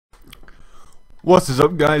What is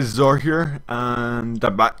up, guys? Zor here, and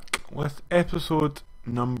I'm back with episode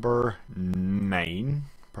number 9,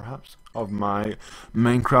 perhaps, of my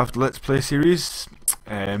Minecraft Let's Play series.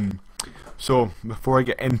 So, before I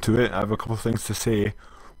get into it, I have a couple of things to say.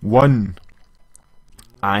 One,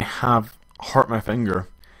 I have hurt my finger,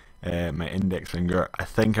 my index finger. I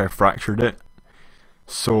think I fractured it.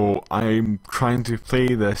 So, I'm trying to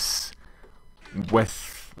play this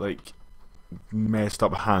with, like, messed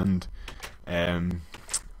up hand.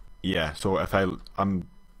 Yeah, so if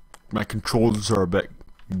my controls are a bit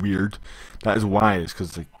weird. That is why, it's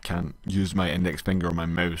because I can't use my index finger or my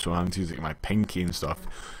mouse, so I'm having to use like my pinky and stuff.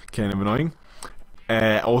 Kind of annoying.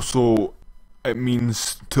 Also, it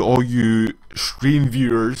means to all you stream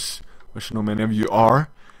viewers, which I know many of you are,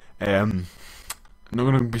 I'm not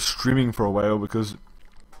going to be streaming for a while because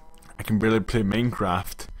I can barely play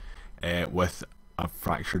Minecraft with a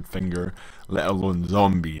fractured finger, let alone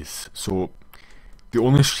zombies. So the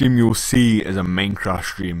only stream you'll see is a Minecraft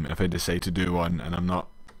stream if I decide to do one, and I'm not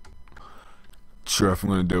sure if I'm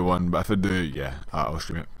going to do one, but if I do, yeah, I'll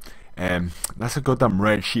stream it. That's a goddamn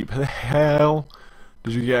red sheep. How the hell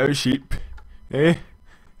did you get out, sheep? Eh?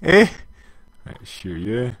 Eh? Right, sure,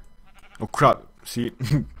 yeah. Oh crap, see?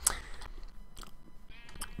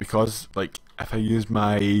 Because, like, if I use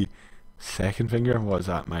my second finger, what is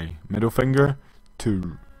that, my middle finger,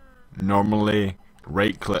 to normally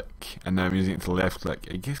right click, and now I'm using it to left click,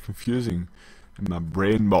 it gets confusing in my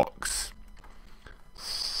brain box.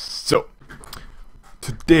 So,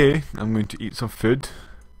 today I'm going to eat some food.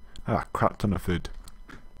 I have a crap ton of food.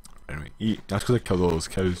 Anyway, eat. That's because I killed all those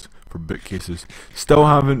cows for bookcases. Still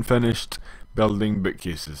haven't finished building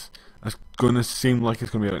bookcases. That's going to seem like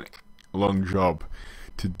it's going to be a long job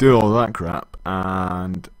to do all that crap,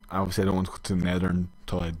 and obviously I don't want to go to the nether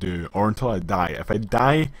until I do, or until I die. If I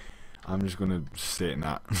die, I'm just going to stay in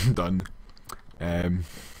that. Done. And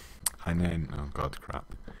then, oh god,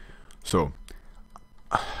 crap. So,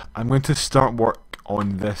 I'm going to start work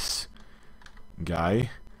on this guy,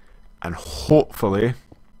 and hopefully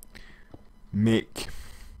make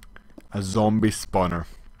a zombie spawner.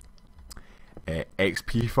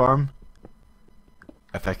 XP farm,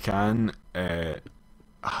 if I can,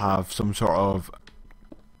 have some sort of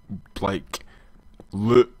like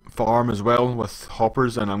loot farm as well with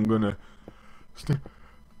hoppers, and I'm gonna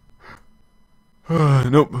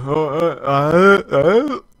nope.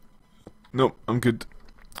 Nope, I'm good.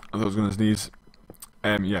 I thought I was gonna sneeze.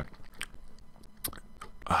 Yeah. Damn,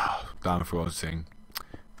 I forgot what I was saying.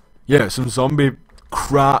 Yeah, some zombie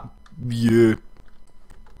crap.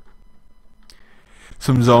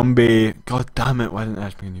 Some zombie. God damn it! Why didn't I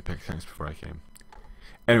ask me a new pickaxe before I came?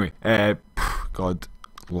 Anyway, God,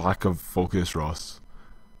 lack of focus, Ross.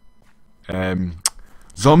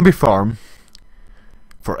 Zombie farm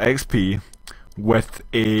for XP with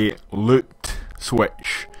a loot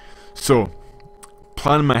switch. So,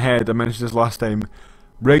 plan in my head, I mentioned this last time,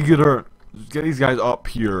 regular, get these guys up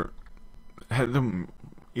here, hit them,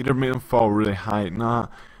 either make them fall really high, nah,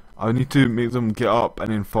 I need to make them get up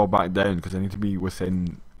and then fall back down, because I need to be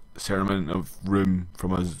within a certain amount of room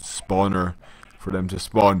from a spawner for them to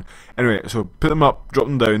spawn. Anyway, so put them up, drop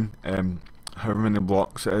them down, however many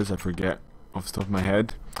blocks it is, I forget off the top of my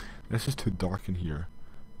head. This is too dark in here.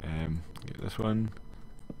 Get this one,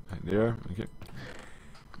 right there, okay.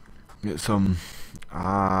 Get some,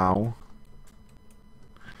 ow.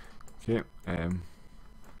 Okay,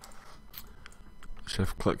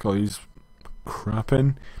 shift click all these crap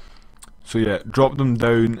in. So yeah, drop them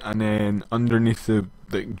down, and then underneath the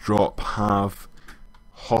drop have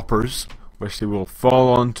hoppers, which they will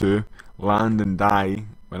fall onto, land and die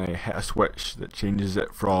when I hit a switch that changes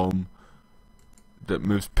it from, that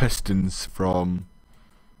moves pistons from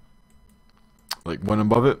like one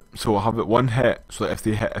above it. So I'll have it one hit, so that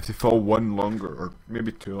if they fall one longer, or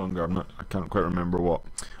maybe two longer, I can't quite remember what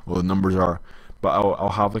all the numbers are, but I'll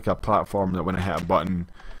have like a platform that when I hit a button,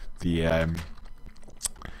 the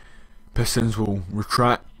pistons will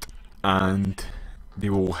retract and they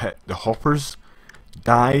will hit the hoppers,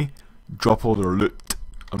 die, drop all their loot.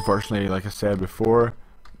 Unfortunately, like I said before,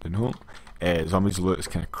 zombies' loot is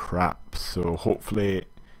kind of crap, so hopefully,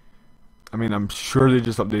 I mean, I'm sure they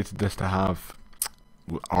just updated this to have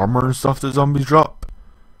armor and stuff that zombies drop,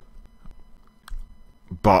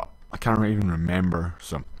 but I can't even remember.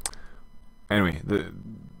 So anyway, the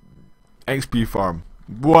XP farm,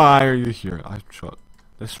 why are you here? I shot.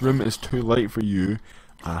 This room is too light for you,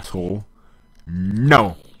 asshole.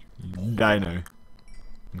 No! You die now.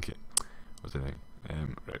 Okay, what's the thing?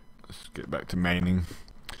 Right, let's get back to mining.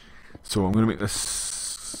 So I'm gonna make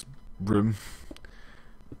this room.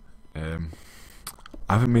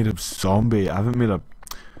 I haven't made a zombie, I haven't made a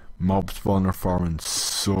mob spawner farm in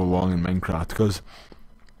so long in Minecraft, because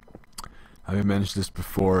I have mentioned this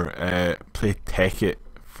before, play Tekkit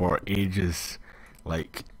for ages,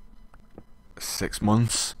 like 6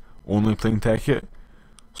 months only playing Tekkit,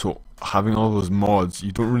 so having all those mods,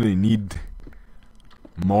 you don't really need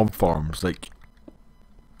mob farms, like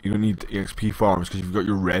you don't need EXP farms because you've got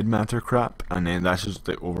your red matter crap, and then that's just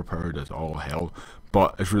like overpowered as all hell,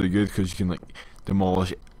 but it's really good because you can like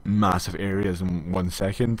demolish massive areas in 1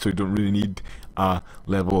 second, so you don't really need a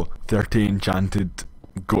level 30 enchanted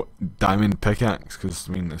diamond pickaxe, because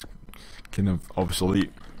I mean it's kind of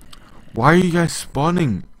obsolete. Why are you guys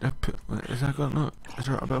spawning? Is that got no? Is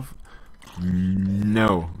there a bit of?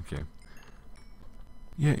 No. Okay.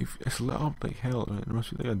 Yeah, it's lit up like hell. Right? There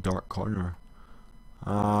must be like a dark corner.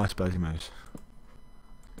 Ah, Spazzy Mouse.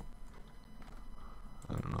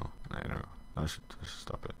 I don't know. I don't know. I should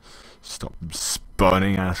stop it. Stop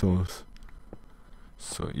spawning, assholes.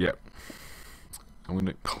 So, yeah. I'm going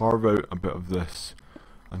to carve out a bit of this.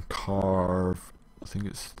 And carve, I think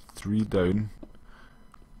it's 3 down.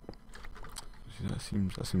 See, that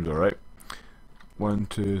seems alright. 1,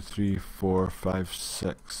 2, 3, 4, 5,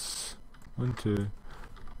 6. 1, 2,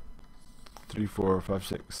 3, 4, 5,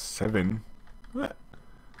 6, 7. What?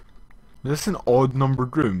 Is this an odd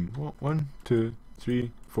numbered room? What? 1, 2,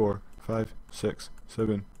 3, 4, 5, 6,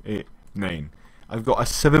 7, 8, 9. I've got a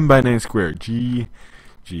 7 by 9 square. G.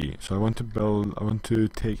 So I want to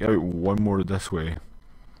take out one more this way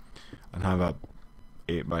and have a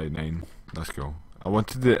 8 by 9. Let's go. I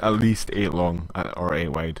wanted it at least 8 long or 8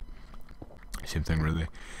 wide. Same thing really.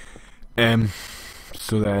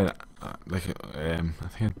 So then I think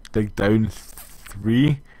I dig down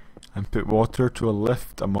 3 and put water to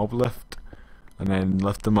a mob lift, and then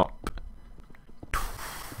lift them up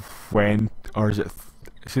 20, or is it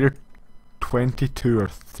it's either 22 or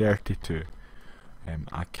 32.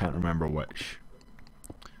 I can't remember which.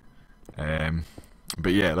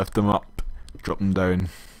 But yeah, lift them up, drop them down,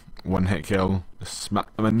 1 hit kill,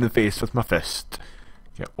 smack them in the face with my fist.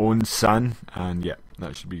 Get own son, and yeah,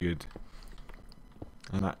 that should be good.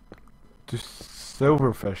 And that just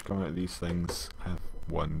silverfish coming out of these things, I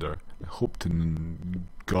wonder. I hope to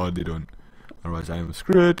God they don't, otherwise I am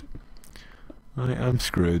screwed. I am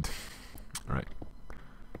screwed. Right.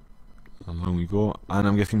 Along we go, and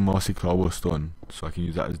I'm getting mossy cobblestone, so I can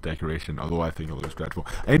use that as decoration, although I think it looks dreadful.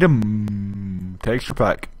 I need a texture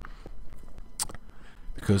pack,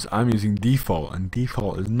 because I'm using default, and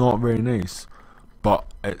default is not very nice, but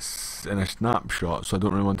it's in a snapshot, so I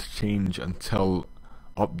don't really want to change until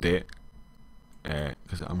update,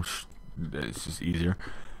 because it's just easier.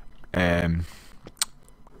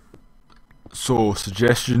 So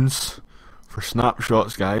suggestions for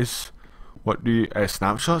snapshots, guys. What do you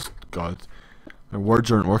snapshots? God, my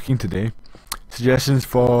words aren't working today. Suggestions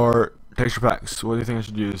for texture packs. What do you think I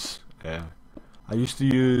should use? I used to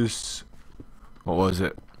use, what was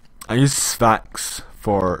it? I used Sphax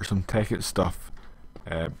for some Tekkit stuff,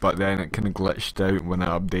 but then it kind of glitched out when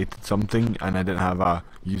I updated something, and I didn't have a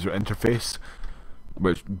user interface,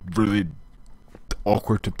 which really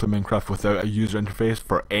awkward to play Minecraft without a user interface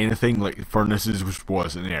for anything. Like furnaces, which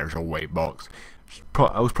wasn't there, it's a white box. It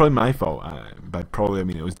was probably my fault. By probably I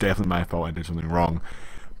mean it was definitely my fault. I did something wrong,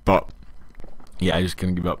 but yeah, I just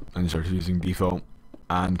couldn't give up and started using default.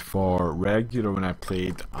 And for regular, when I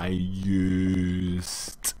played, I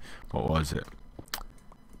used, what was it?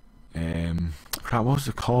 Crap, what was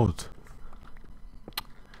it called?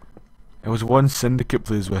 It was one Syndicate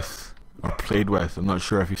plays with, or played with. I'm not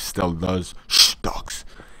sure if he still does. Shh, dogs.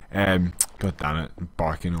 God damn it,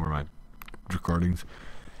 barking over my recordings.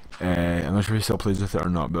 I'm not sure if he still plays with it or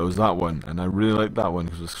not, but it was that one, and I really liked that one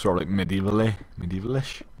because it was sort of like medievalish.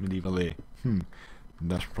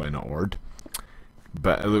 That's probably not a word,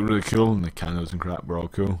 but it looked really cool, and the candles and crap were all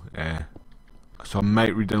cool. So I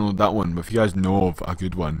might re-download that one, but if you guys know of a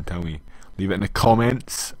good one, tell me. Leave it in the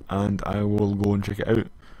comments, and I will go and check it out.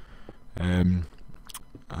 And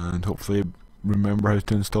hopefully remember how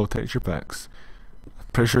to install texture packs. I'm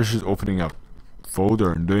pretty sure she's opening a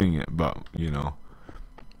folder and doing it, but you know.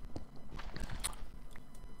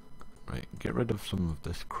 Right, get rid of some of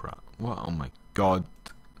this crap. What? Oh my god.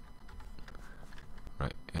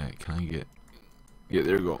 Right, can I get... Yeah,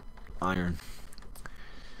 there we go. Iron.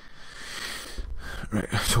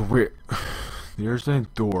 Right, so wait. There's the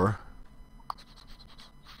door.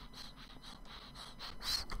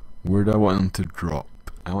 Where do I want them to drop?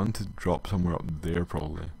 I want them to drop somewhere up there,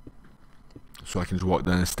 probably. So I can just walk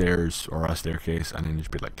down the stairs, or a staircase, and then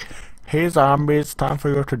just be like, "Hey zombies, it's time for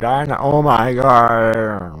you to die now." Oh my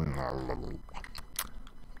god.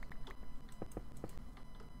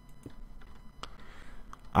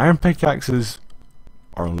 Iron pickaxes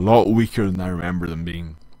are a lot weaker than I remember them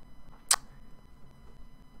being.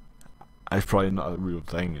 It's probably not a real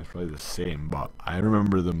thing, it's probably the same, but I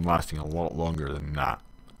remember them lasting a lot longer than that.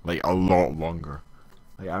 Like, a lot longer.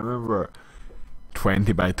 Like, I remember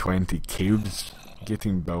 20 by 20 caves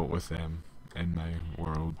getting built with them in my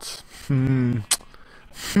worlds.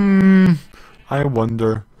 I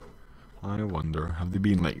wonder. Have they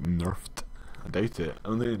been, like, nerfed? I doubt it. I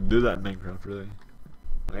don't think they do that in Minecraft, really.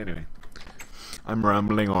 Anyway, I'm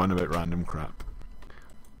rambling on about random crap.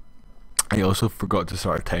 I also forgot to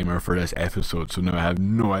start a timer for this episode, so now I have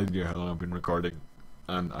no idea how long I've been recording,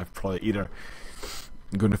 and I've probably either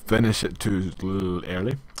going to finish it too little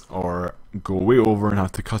early, or go way over and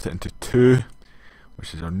have to cut it into 2,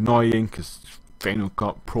 which is annoying because Final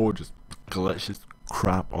Cut Pro just glitches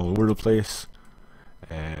crap all over the place.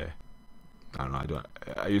 I don't know.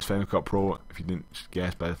 I use Final Cut Pro. If you didn't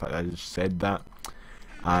guess by the fact that I just said that,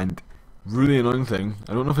 and really annoying thing,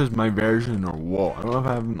 I don't know if it's my version or what. I don't know if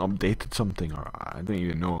I haven't updated something, or I don't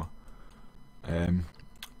even know.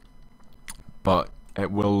 But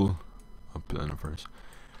it will. I'll put that in first.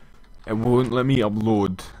 It won't let me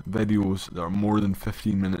upload videos that are more than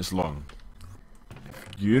 15 minutes long.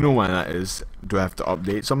 If you know why that is, do I have to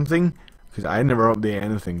update something? Because I never update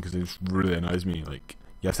anything because it really annoys me. Like,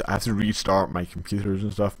 I have to restart my computers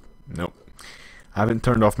and stuff. Nope. I haven't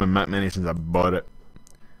turned off my Mac Mini since I bought it.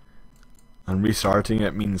 And restarting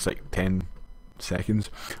it means like 10 seconds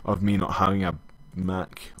of me not having a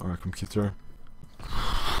Mac or a computer.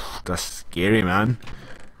 That's scary, man.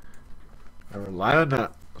 I rely on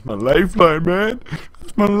that. That's my lifeline, man.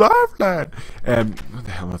 That's my lifeline. What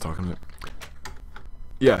the hell am I talking about?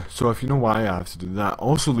 Yeah, so if you know why I have to do that,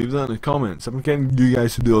 also leave that in the comments. I'm getting you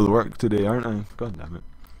guys to do all the work today, aren't I? God damn it.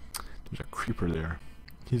 There's a creeper there.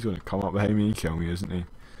 He's gonna come up behind me and kill me, isn't he?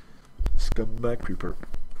 Scumbag creeper.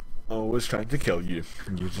 Always trying to kill you,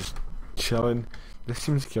 and you're just chilling. This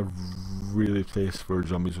seems like a really place where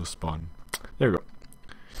zombies will spawn. There we go.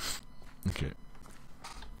 Okay.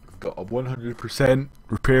 Got a 100%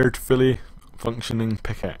 repaired, fully functioning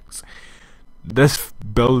pickaxe. This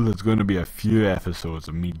build is going to be a few episodes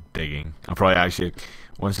of me digging. I'll probably actually,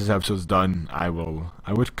 once this episode's done, I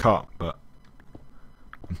would cut, but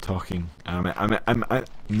I'm talking. I'm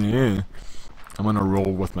on a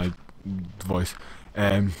roll with my voice.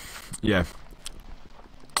 Yeah,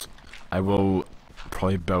 I will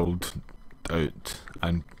probably build out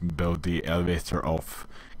and build the elevator off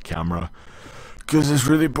camera because it's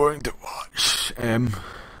really boring to watch. And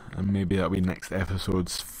maybe that'll be next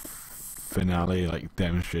episode's finale, like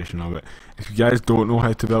demonstration of it. If you guys don't know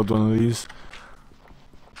how to build one of these,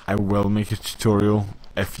 I will make a tutorial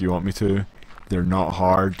if you want me to. They're not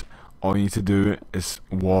hard. All you need to do is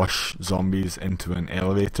wash zombies into an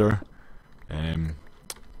elevator.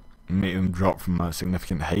 Make them drop from a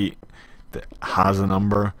significant height that has a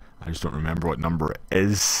number. I just don't remember what number it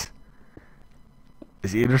is.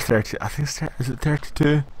 Is it either 30? I think is it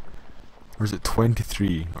 32? Or is it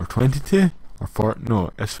 23? Or 22? Or 4?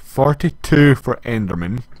 No, it's 42 for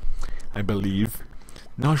Enderman, I believe.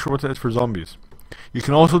 Not sure what it is for zombies. You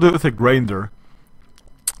can also do it with a grinder,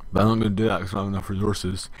 but I'm not going to do that because I don't have enough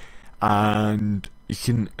resources. And you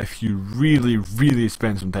can, if you really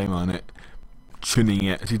spend some time on it, tuning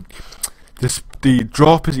it. See, the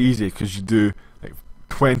drop is easy because you do like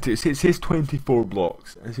 20. It says 24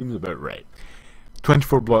 blocks. It seems about right.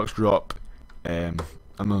 24 blocks drop. I'm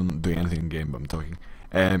not doing anything in game, but I'm talking.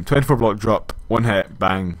 24 block drop, 1 hit,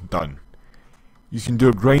 bang, done. You can do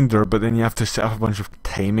a grinder, but then you have to set up a bunch of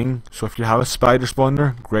timing. So if you have a spider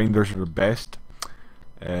spawner, grinders are the best.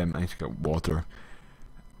 I need to get water.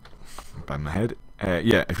 Bang my head.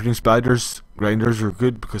 Yeah, if you're doing spiders, grinders are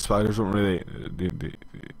good because spiders don't really,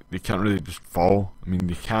 they can't really just fall. I mean,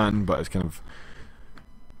 they can, but it's kind of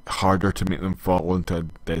harder to make them fall into a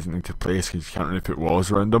designated place because you can't really put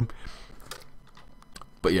walls around them.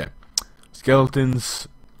 But yeah, skeletons,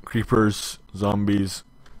 creepers, zombies.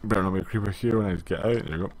 Better not be a creeper here when I get out.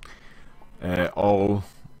 There you go. All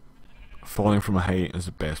falling from a height is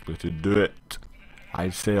the best way to do it,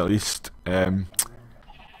 I'd say, at least.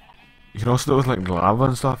 You can also do it with like lava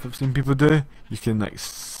and stuff. I've seen people do. You can like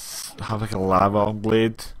have like a lava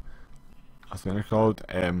blade, I think they're called.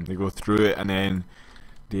 They go through it and then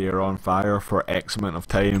they are on fire for X amount of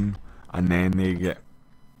time, and then they get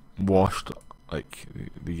washed. Like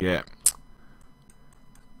they get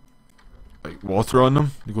like water on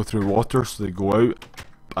them. They go through water, so they go out,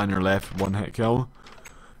 and you're left with 1 hit kill.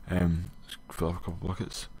 Let's fill up a couple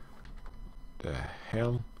buckets. The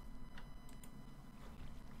hell.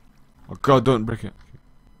 Oh god, don't break it.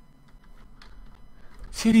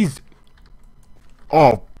 See these.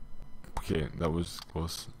 Oh, okay, that was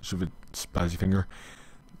close. Should be spazzy finger.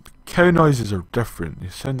 Cow noises are different. They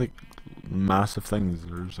sound like massive things.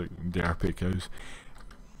 There's like derpy cows.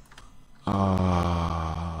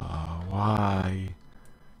 Why?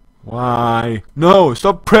 Why? No!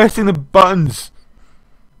 Stop pressing the buttons!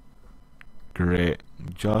 Great.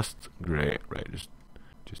 Just great. Right, just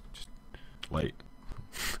light.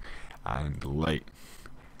 And light.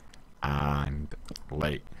 And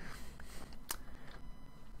light.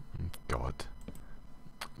 God.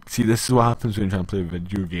 See, this is what happens when you try and play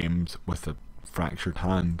video games with a fractured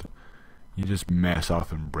hand. You just mess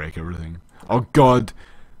up and break everything. Oh God!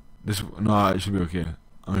 No, it should be okay.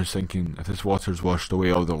 I'm just thinking, if this water's washed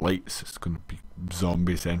away all the lights, it's going to be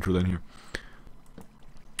zombie central in here.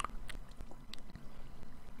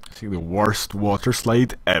 See, the worst water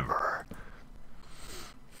slide ever.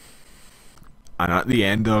 And at the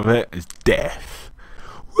end of it is death.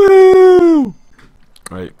 Woo!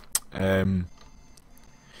 Right.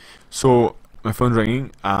 So my phone's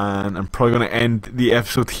ringing, and I'm probably going to end the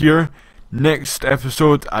episode here. Next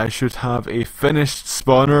episode, I should have a finished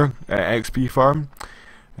spawner XP farm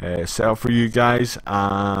set up for you guys,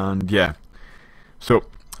 and yeah. So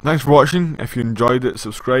thanks for watching. If you enjoyed it,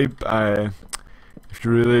 subscribe. If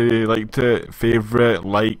you really liked it, favourite,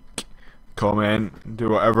 like, comment,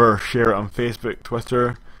 do whatever. Share it on Facebook,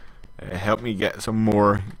 Twitter. Help me get some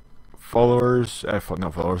more followers,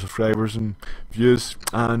 not followers, subscribers and views.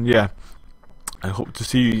 And yeah, I hope to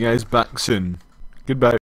see you guys back soon. Goodbye.